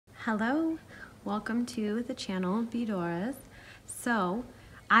Hello, welcome to the channel Beadoras. So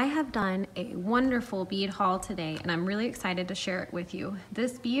I have done a wonderful bead haul today and I'm really excited to share it with you.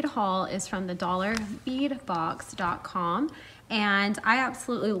 This bead haul is from the dollarbeadbox.com and I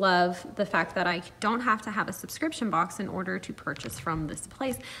absolutely love the fact that I don't have to have a subscription box in order to purchase from this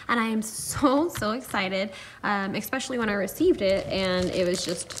place, and I am so excited, especially when I received it and it was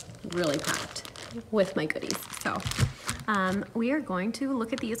just really packed with my goodies. So we are going to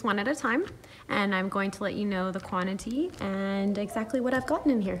look at these one at a time, and I'm going to let you know the quantity and exactly what I've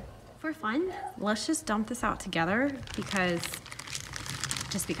gotten in here. For fun, let's just dump this out together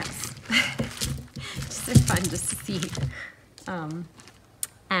just because. Just for fun, just to see.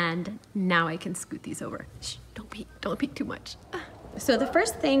 And now I can scoot these over. Shh, don't peek too much. So the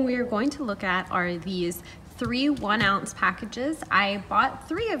first thing we are going to look at are these 3 1-ounce packages. I bought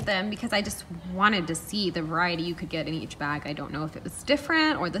 3 of them because I just wanted to see the variety you could get in each bag. I don't know if it was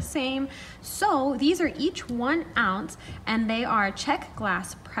different or the same. So these are each 1 ounce and they are check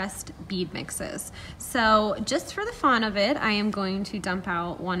glass pressed bead mixes. So just for the fun of it, I am going to dump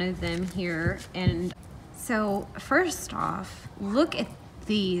out one of them here. And so first off, look at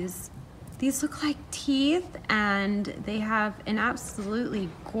these. These look like teeth and they have an absolutely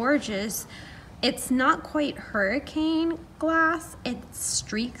gorgeous, it's not quite hurricane glass, it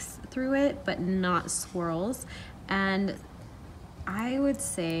streaks through it, but not swirls. And I would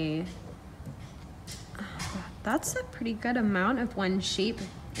say that's a pretty good amount of one shape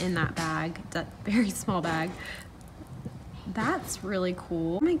in that bag, that very small bag. That's really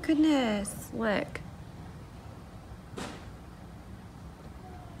cool. Oh my goodness, look.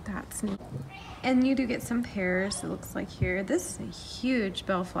 That's neat. And you do get some pairs, it looks like here. This is a huge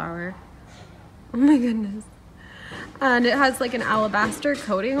bellflower. Oh my goodness. And it has like an alabaster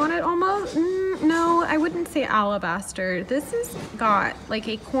coating on it almost. No, I wouldn't say alabaster. This has got like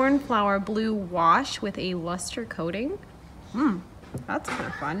a cornflower blue wash with a luster coating. That's kind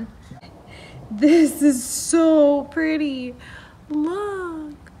of fun. This is so pretty.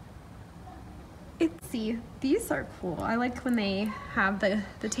 Look. See, these are cool. I like when they have the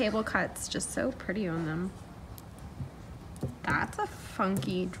table cuts just so pretty on them. That's a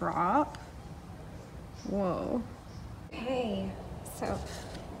funky drop. Whoa. Okay, so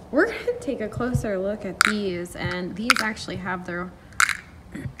we're gonna take a closer look at these, and these actually have their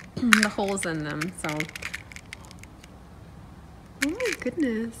the holes in them, so. Oh my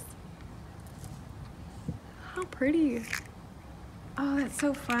goodness. How pretty. Oh, that's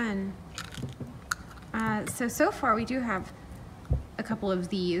so fun. So far we do have a couple of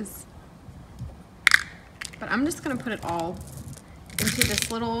these, but I'm just gonna put it all into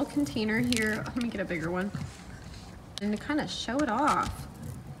this little container here. Let me get a bigger one and to kind of show it off.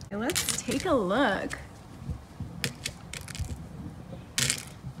 Okay, let's take a look.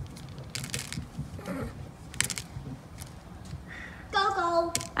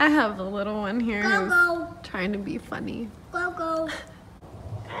 Go. I have a little one here Go. who's trying to be funny. Go.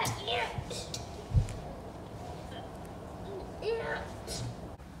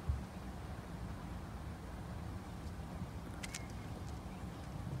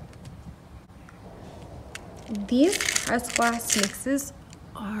 These pressed glass mixes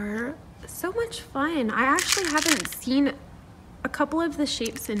are so much fun. I actually haven't seen a couple of the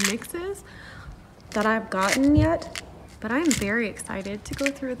shapes and mixes that I've gotten yet, but I'm very excited to go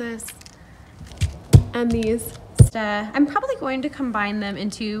through this. And these, I'm probably going to combine them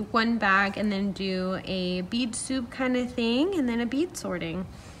into one bag and then do a bead soup kind of thing and then a bead sorting.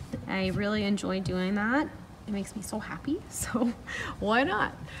 I really enjoy doing that. It makes me so happy, so why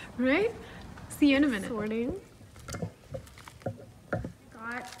not, right? See you in a minute. Sorting.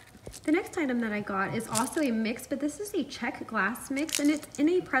 The next item that I got is also a mix, but this is a check glass mix and it's in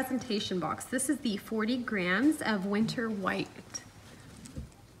a presentation box. This is the 40 grams of winter white.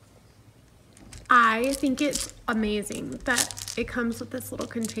 I think it's amazing that it comes with this little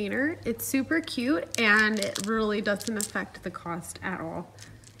container. It's super cute and it really doesn't affect the cost at all.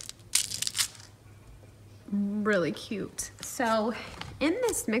 Really cute. So in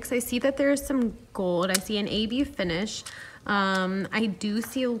this mix, I see that there's some gold. I see an AB finish. I do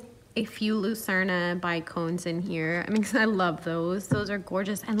see a few Lucerna bicones in here. I mean, I love those. Those are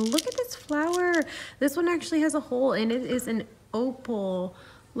gorgeous. And look at this flower. This one actually has a hole and it is an opal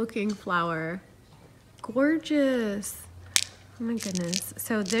looking flower. Gorgeous. Oh my goodness.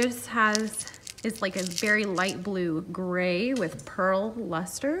 So this is like a very light blue gray with pearl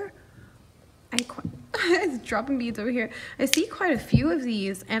luster. It's dropping beads over here. I see quite a few of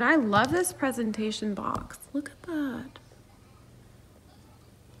these and I love this presentation box. Look at that.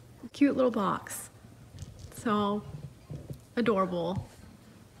 Cute little box. So adorable.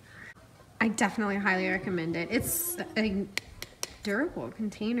 I definitely highly recommend it. It's a durable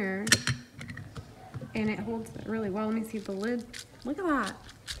container and it holds it really well. Let me see the lid. Look at that.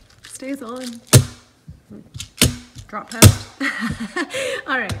 Stays on. Drop test.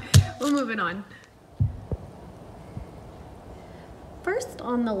 All right, we're moving on. First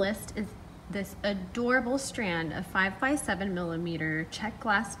on the list is this adorable strand of 5x7mm check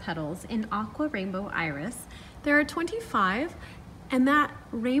glass petals in Aqua Rainbow Iris. There are 25, and that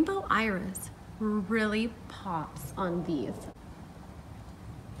rainbow iris really pops on these.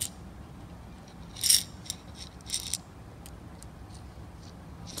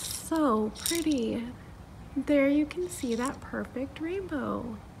 So pretty. There you can see that perfect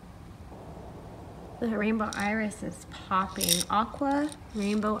rainbow. The rainbow iris is popping. Aqua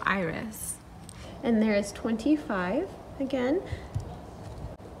Rainbow Iris. And there's 25 again.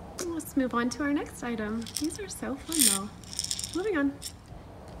 Let's move on to our next item. These are so fun though. Moving on.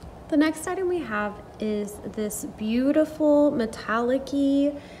 The next item we have is this beautiful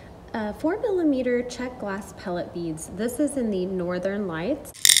metallic-y 4mm check glass pellet beads. This is in the Northern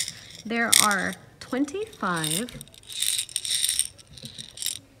Lights. There are 25.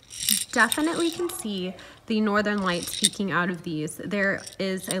 Definitely can see the Northern Lights peeking out of these. There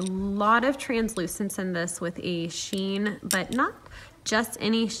is a lot of translucence in this with a sheen, but not just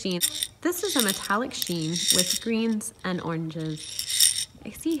any sheen. This is a metallic sheen with greens and oranges.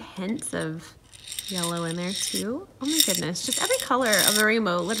 I see hints of yellow in there too. Oh my goodness, just every color of the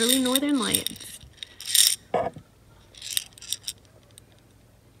rainbow, literally Northern Lights.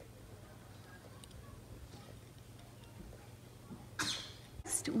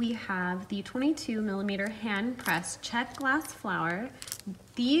 We have the 22mm hand pressed check glass flower.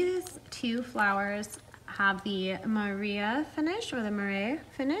 These two flowers have the Maria finish or the Marais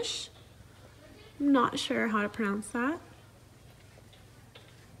finish. I'm not sure how to pronounce that.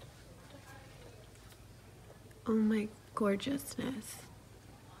 Oh my gorgeousness.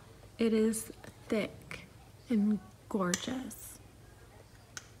 It is thick and gorgeous.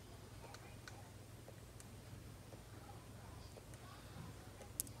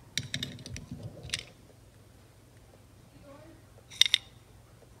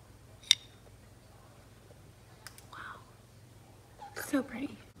 So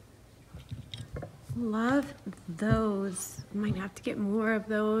pretty. Love those. Might have to get more of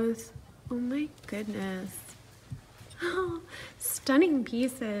those. Oh my goodness. Oh, stunning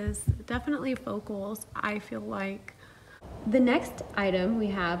pieces. Definitely focals, I feel like. The next item we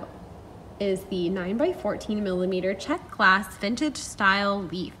have is the 9x14mm check glass vintage style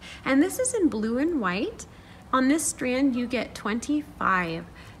leaf. And this is in blue and white. On this strand you get 25.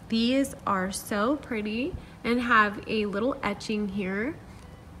 These are so pretty and have a little etching here,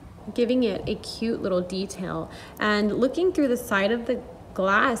 giving it a cute little detail. And looking through the side of the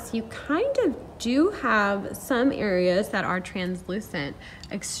glass, you kind of do have some areas that are translucent.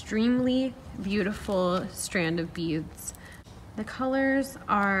 Extremely beautiful strand of beads. The colors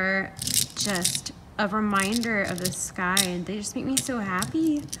are just a reminder of the sky and they just make me so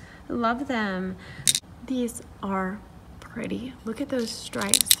happy. I love them. These are pretty. Look at those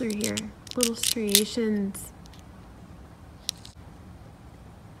stripes through here. Little striations.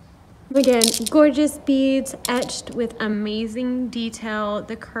 Again, gorgeous beads etched with amazing detail.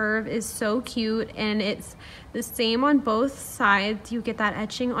 The curve is so cute and it's the same on both sides. You get that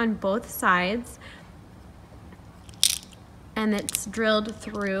etching on both sides. And it's drilled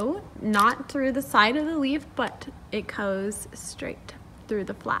through, not through the side of the leaf, but it goes straight through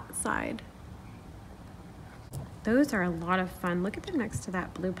the flat side. Those are a lot of fun. Look at them next to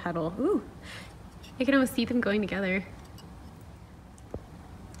that blue petal. Ooh, I can almost see them going together.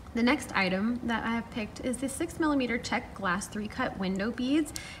 The next item that I have picked is the 6mm check glass 3-cut window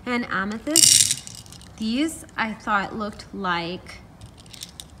beads and amethyst. These I thought looked like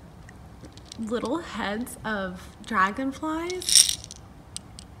little heads of dragonflies.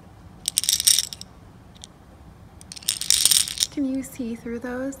 Can you see through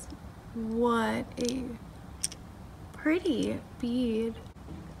those? What a pretty bead.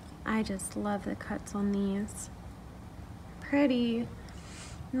 I just love the cuts on these. Pretty.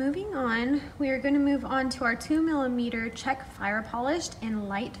 Moving on, we are going to move on to our 2mm check fire polished in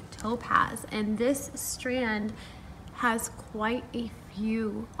light topaz, and this strand has quite a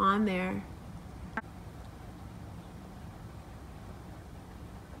few on there.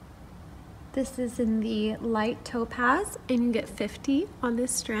 This is in the light topaz and you get 50 on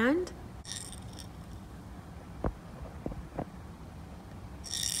this strand.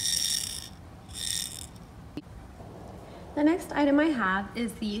 The next item I have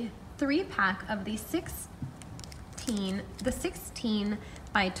is the 3-pack of the 16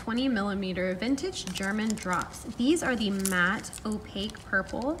 by 20 millimeter vintage German drops. These are the matte opaque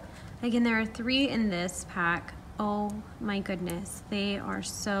purple. Again, there are 3 in this pack. Oh my goodness, they are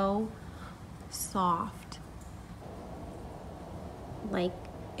so soft, like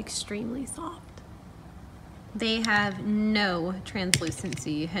extremely soft. They have no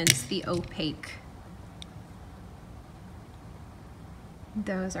translucency, hence the opaque.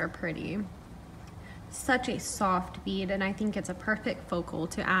 Those are pretty. Such a soft bead, and I think it's a perfect focal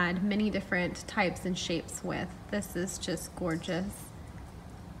to add many different types and shapes with. This is just gorgeous.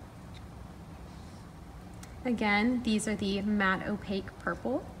 Again, these are the matte opaque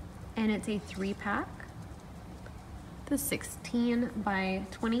purple, and it's a 3-pack. The 16 by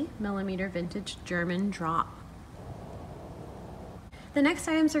 20 millimeter vintage German drop. The next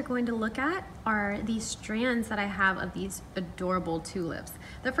items we're going to look at are these strands that I have of these adorable tulips.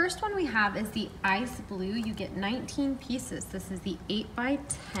 The first one we have is the ice blue. You get 19 pieces. This is the 8 by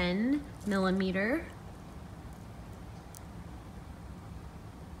 10 millimeter.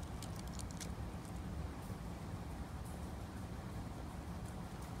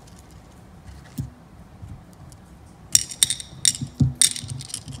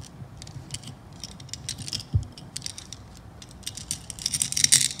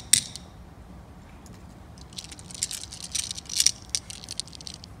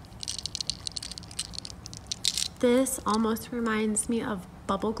 This almost reminds me of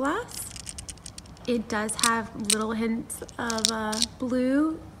bubble glass. It does have little hints of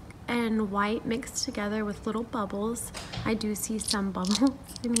blue and white mixed together with little bubbles. I do see some bubbles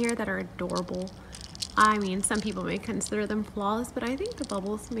in here that are adorable. I mean, some people may consider them flaws, but I think the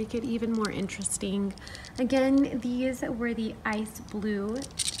bubbles make it even more interesting. Again, these were the ice blue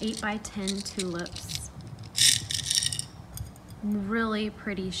 8 by 10 tulips. Really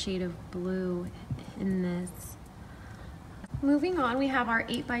pretty shade of blue in this. Moving on, we have our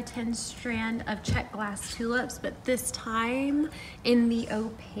 8 by 10 strand of check glass tulips, but this time in the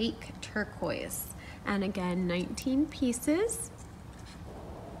opaque turquoise. And again, 19 pieces.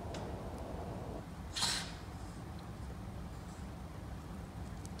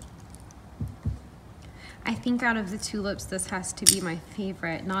 I think out of the tulips, this has to be my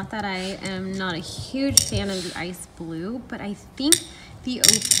favorite. Not that I am not a huge fan of the ice blue, but I think the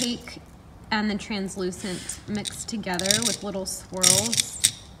opaque and the translucent mixed together with little swirls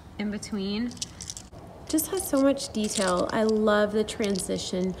in between just has so much detail. I love the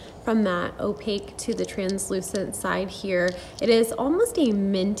transition from that opaque to the translucent side here. It is almost a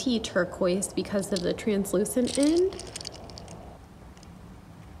minty turquoise because of the translucent end.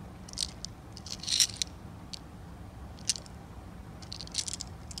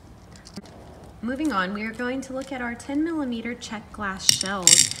 Moving on, we are going to look at our 10 millimeter check glass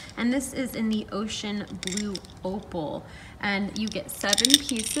shells, and this is in the ocean blue opal, and you get 7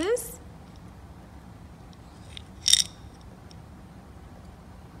 pieces.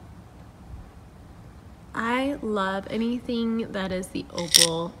 I love anything that is the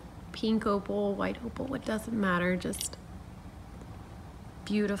opal, pink opal, white opal, it doesn't matter, just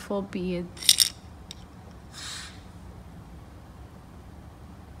beautiful beads.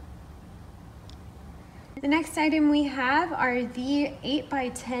 The next item we have are the 8 by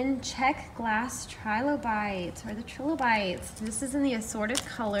 10 check glass trilobites, or the trilobites. This is in the assorted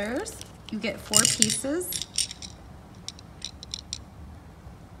colors. You get 4 pieces.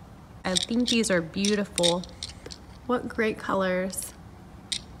 I think these are beautiful. What great colors.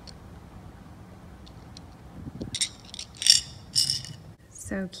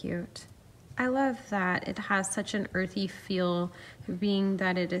 So cute. I love that it has such an earthy feel, being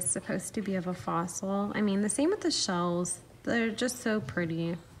that it is supposed to be of a fossil. I mean, the same with the shells. They're just so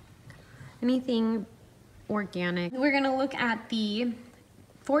pretty. Anything organic. We're gonna look at the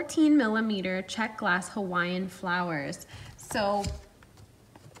 14 millimeter check glass Hawaiian flowers. So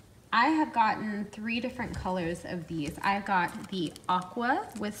I have gotten 3 different colors of these. I've got the aqua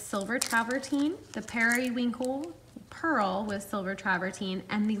with silver travertine, the periwinkle pearl with silver travertine,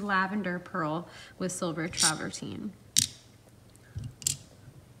 and the lavender pearl with silver travertine.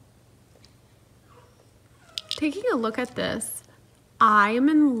 Taking a look at this, I am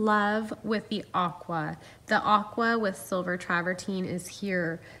in love with the aqua. The aqua with silver travertine is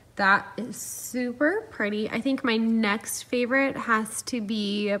here. That is super pretty. I think my next favorite has to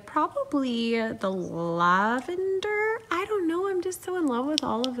be probably the lavender. I don't know, I'm just so in love with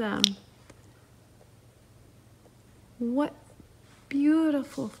all of them. What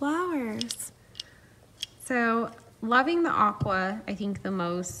beautiful flowers. So loving the aqua, I think the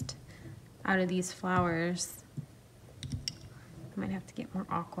most out of these flowers. I might have to get more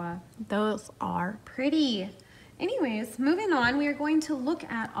aqua. Those are pretty. Anyways, moving on, we are going to look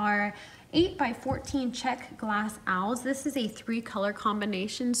at our 8x14 check glass owls. This is a 3-color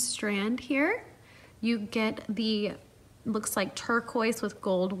combination strand here. You get the, looks like turquoise with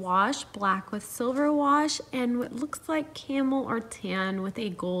gold wash, black with silver wash, and what looks like camel or tan with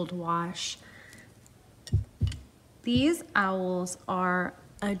a gold wash. These owls are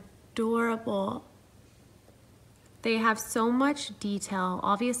adorable. They have so much detail,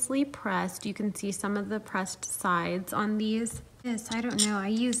 obviously pressed. You can see some of the pressed sides on these. Yes, I don't know, I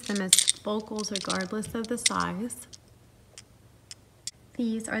use them as focals regardless of the size.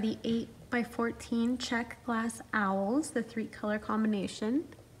 These are the 8x14 check glass owls, the 3-color combination.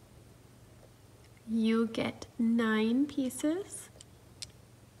 You get 9 pieces.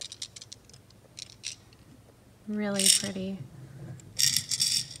 Really pretty.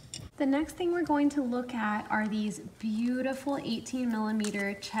 The next thing we're going to look at are these beautiful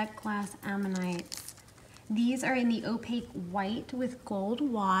 18mm check glass ammonites. These are in the opaque white with gold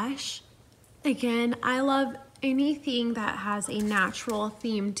wash. Again, I love anything that has a natural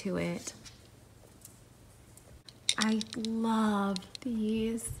theme to it. I love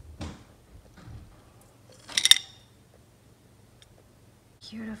these.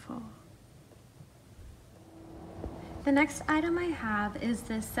 Beautiful. The next item I have is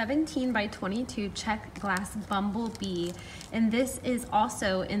this 17x22 check glass bumblebee, and this is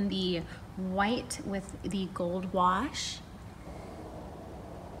also in the white with the gold wash.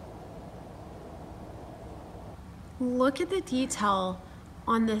 Look at the detail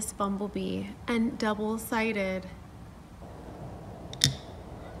on this bumblebee, and double-sided.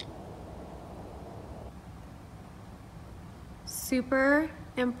 Super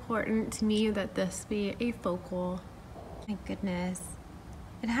important to me that this be a focal. My goodness,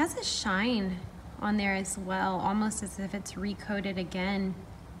 it has a shine on there as well, almost as if it's recoated again.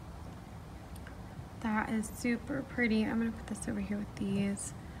 That is super pretty. I'm gonna put this over here with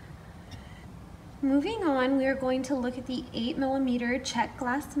these. Moving on, we are going to look at the 8mm check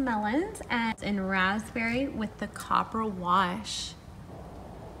glass melons and in raspberry with the copper wash.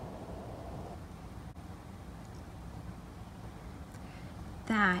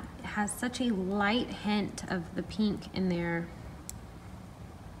 That has such a light hint of the pink in there.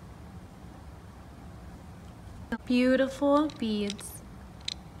 Beautiful beads.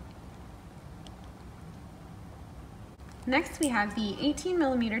 Next we have the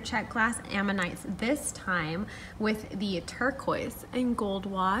 18mm check glass ammonites, this time with the turquoise and gold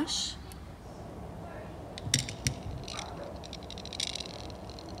wash.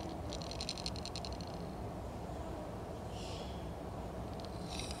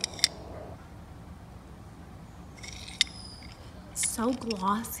 So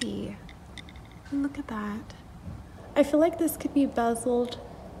glossy. Look at that. I feel like this could be bezeled.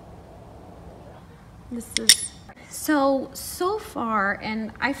 This is so far,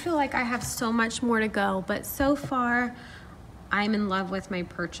 and I feel like I have so much more to go, but so far I'm in love with my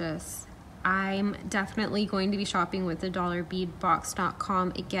purchase. I'm definitely going to be shopping with the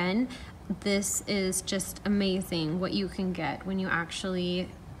dollarbeadbox.com again. This is just amazing what you can get when you actually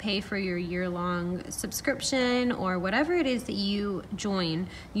pay for your year-long subscription or whatever it is that you join.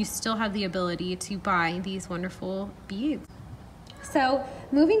 You still have the ability to buy these wonderful beads. So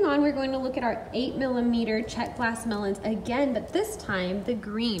moving on, we're going to look at our 8mm check glass melons again, but this time the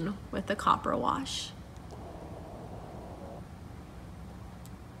green with the copper wash.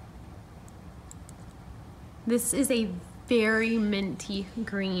 This is a very minty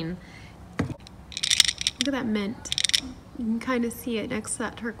green. Look at that mint. You can kind of see it next to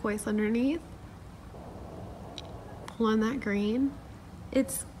that turquoise underneath. Pull on that green.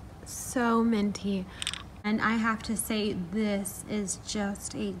 It's so minty. And I have to say, this is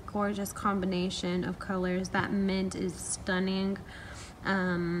just a gorgeous combination of colors. That mint is stunning.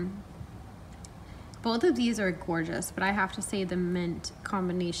 Both of these are gorgeous, but I have to say the mint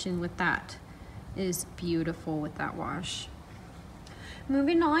combination with that is beautiful with that wash.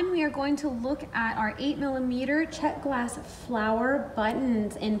 Moving on, we are going to look at our 8mm check glass flower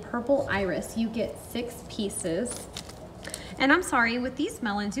buttons in purple iris. You get 6 pieces. And I'm sorry, with these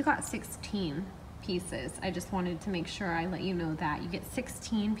melons, you got 16 pieces. I just wanted to make sure I let you know that. You get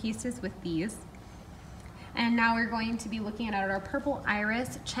 16 pieces with these. And now we're going to be looking at our purple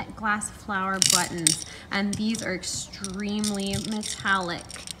iris check glass flower buttons. And these are extremely metallic.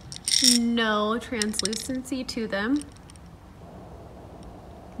 No translucency to them.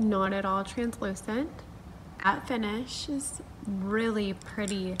 Not at all translucent. That finish is really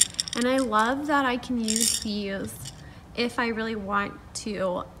pretty. And I love that I can use these if I really want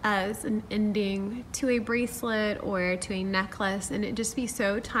to as an ending to a bracelet or to a necklace, and it just be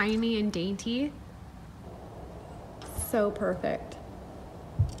so tiny and dainty. so perfect.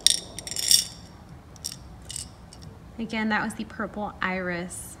 Again, that was the purple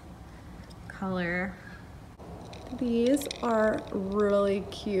iris color. These are really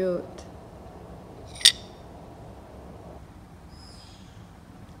cute.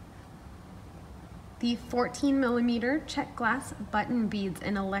 The 14mm check glass button beads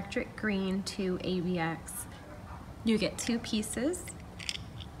in electric green to ABX. You get 2 pieces.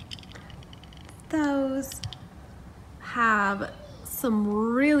 Those have some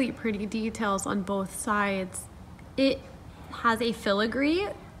really pretty details on both sides. It has a filigree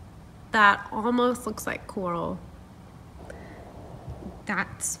that almost looks like coral.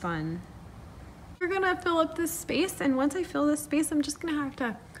 That's fun. We're gonna fill up this space, and once I fill this space, I'm just gonna have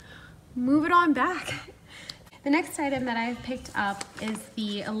to move it on back. The next item that I've picked up is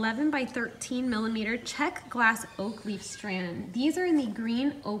the 11x13mm check glass oak leaf strand. These are in the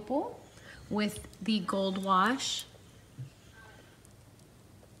green opal with the gold wash.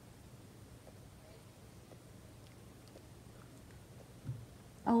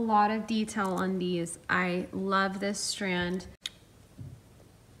 A lot of detail on these. I love this strand.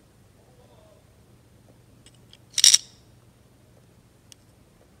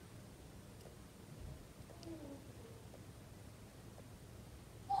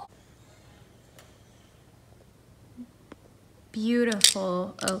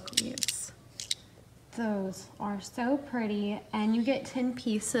 Beautiful oak leaves. Those are so pretty, and you get 10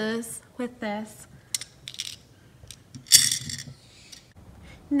 pieces with this.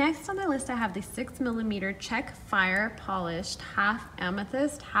 Next on my list, I have the 6mm check fire polished half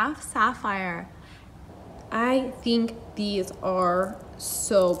amethyst, half sapphire. I think these are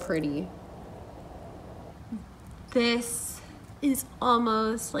so pretty. This is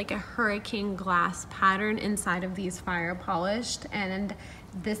almost like a hurricane glass pattern inside of these fire polished, and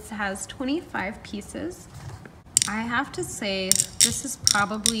this has 25 pieces. I have to say, this is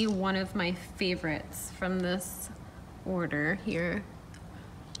probably one of my favorites from this order here.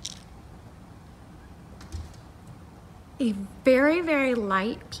 A very, very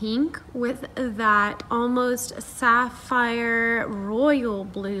light pink with that almost sapphire royal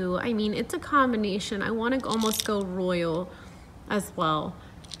blue. I mean, it's a combination. I want to almost go royal as well.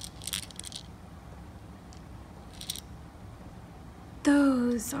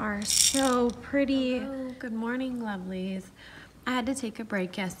 Those are so pretty. Hello, good morning, lovelies. I had to take a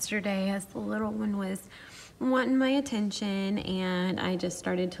break yesterday as the little one was wanting my attention, and I just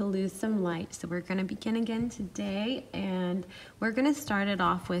started to lose some light. So we're gonna begin again today, and we're gonna start it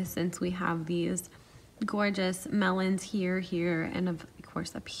off with, since we have these gorgeous melons here, and of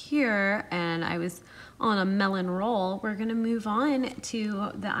course up here, and I was on a melon roll, we're gonna move on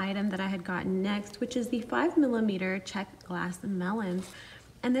to the item that I had gotten next, which is the 5mm check glass melons.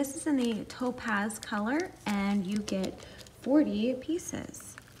 And this is in the topaz color, and you get 40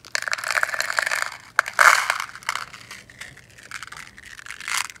 pieces.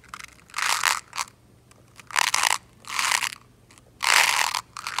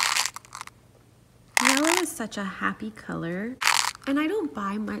 Yellow is such a happy color, and I don't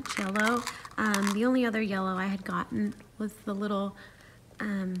buy much yellow. The only other yellow I had gotten was the little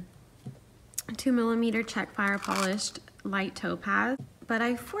 2mm check fire polished light topaz, but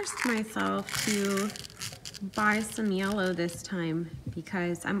I forced myself to buy some yellow this time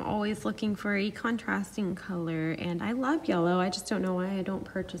because I'm always looking for a contrasting color, and I love yellow. I just don't know why I don't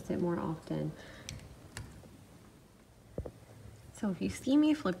purchase it more often. So if you see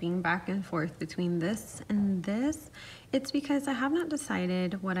me flipping back and forth between this and this, it's because I have not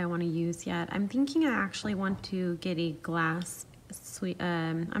decided what I want to use yet. I'm thinking I actually want to get a glass to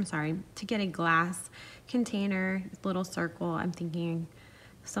get a glass container, little circle. I'm thinking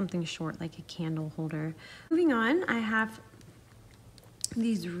something short like a candle holder. Moving on, I have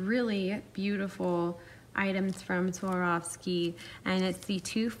these really beautiful items from Swarovski, and it's the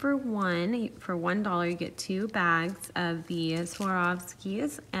 2-for-1. For $1 you get 2 bags of the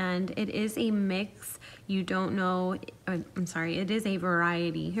Swarovskis, and it is a mix. You don't know, it is a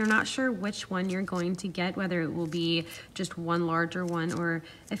variety. You're not sure which one you're going to get, whether it will be just one larger one or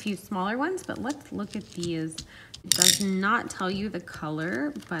a few smaller ones, but let's look at these. It does not tell you the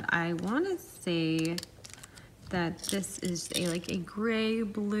color, but I want to say that this is like a gray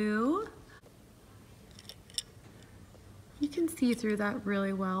blue. You can see through that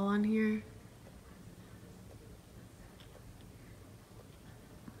really well on here.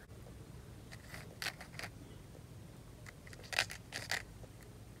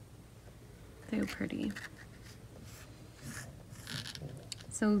 So pretty.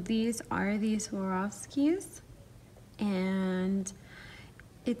 So these are the Swarovskis, and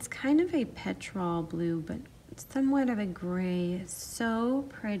it's kind of a petrol blue, but somewhat of a gray. So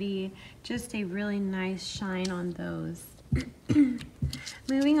pretty. Just a really nice shine on those.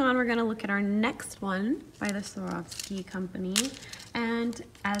 Moving on, we're going to look at our next one by the Swarovski company. And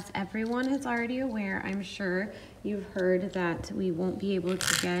as everyone is already aware, I'm sure you've heard that we won't be able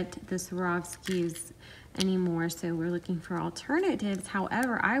to get the Swarovskis anymore, so we're looking for alternatives.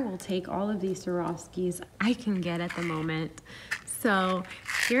 However, I will take all of these Swarovskis I can get at the moment. So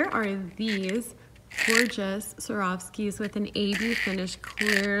here are these gorgeous Swarovskis with an AB finish.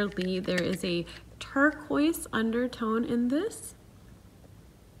 Clearly there is a turquoise undertone in this.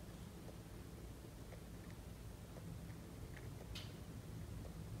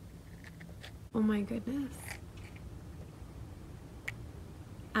 Oh my goodness.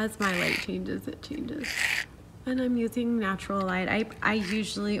 As my light changes, it changes. And I'm using natural light. I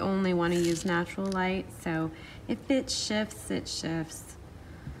usually only want to use natural light, so if it shifts, it shifts.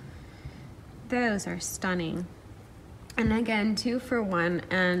 Those are stunning. And again, 2 for $1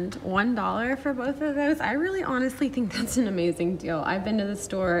 and $1 for both of those. I really honestly think that's an amazing deal. I've been to the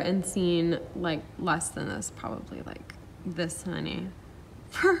store and seen like less than this, probably like this many,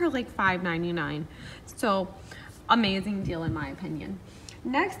 for like $5.99. So amazing deal in my opinion.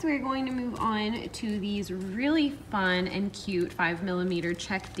 Next, we're going to move on to these really fun and cute 5mm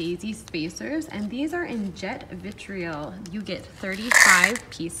check daisy spacers, and these are in jet vitriol. You get 35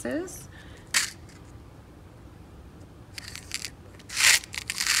 pieces.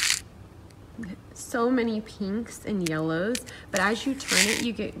 So many pinks and yellows, but as you turn it,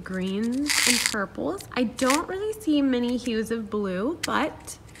 you get greens and purples. I don't really see many hues of blue,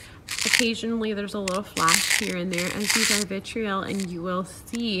 but occasionally there's a little flash here and there, as these are vitriol, and you will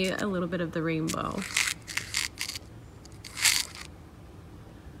see a little bit of the rainbow.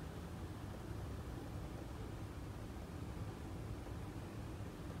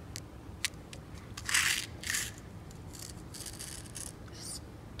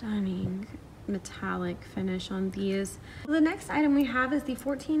 Stunning metallic finish on these. The next item we have is the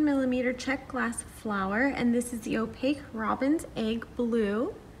 14mm check glass flower, and this is the opaque robin's egg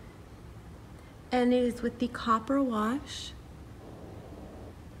blue, and it is with the copper wash.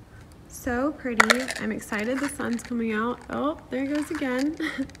 So pretty. I'm excited the sun's coming out. Oh, there it goes again.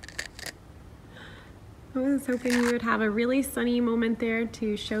 I was hoping we would have a really sunny moment there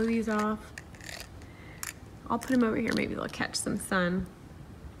to show these off. I'll put them over here, maybe they'll catch some sun.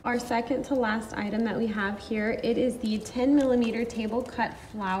 Our second to last item that we have here, it is the 10mm table cut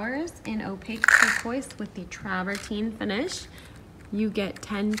flowers in opaque turquoise with the travertine finish. You get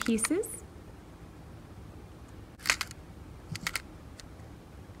 10 pieces.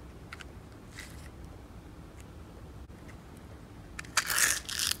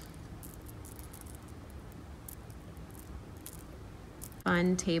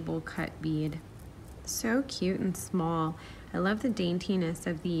 Fun table cut bead. So cute and small. I love the daintiness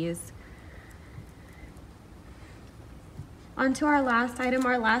of these. On to our last item.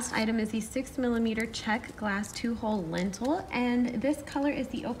 Our last item is the 6mm check glass 2-hole lentil, and this color is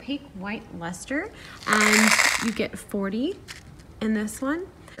the opaque white luster, and you get 40 in this one.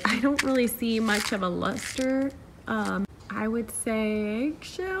 I don't really see much of a luster. I would say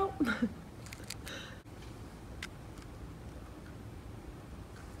eggshell.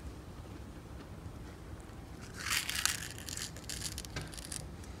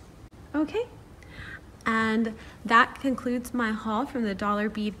 Okay, and that concludes my haul from the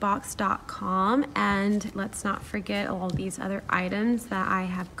dollarbeadbox.com, and let's not forget all these other items that I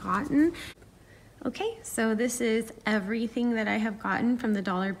have gotten. Okay, so this is everything that I have gotten from the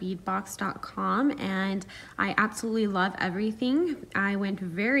dollarbeadbox.com, and I absolutely love everything. I went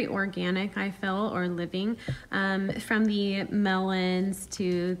very organic, I feel, or living, from the melons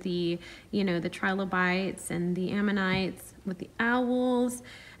to the, the trilobites and the ammonites with the owls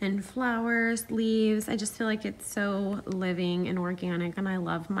and flowers, leaves. I just feel like it's so living and organic, and I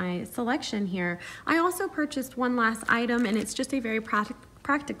love my selection here. I also purchased one last item, and it's just a very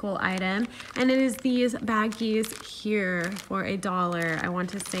practical item, and it is these baggies here for $1. I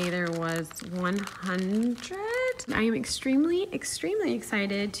want to say there was 100. I am extremely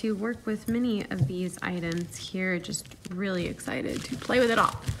excited to work with many of these items here. Just really excited to play with it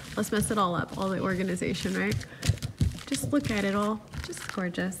all. Let's mess it all up, all the organization, right? Just look at it all, just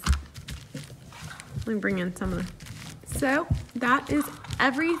gorgeous. Let me bring in some of the, so that is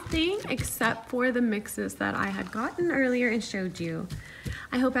everything except for the mixes that I had gotten earlier and showed you.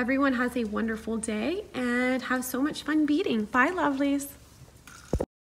 I hope everyone has a wonderful day and have so much fun beading. Bye, lovelies.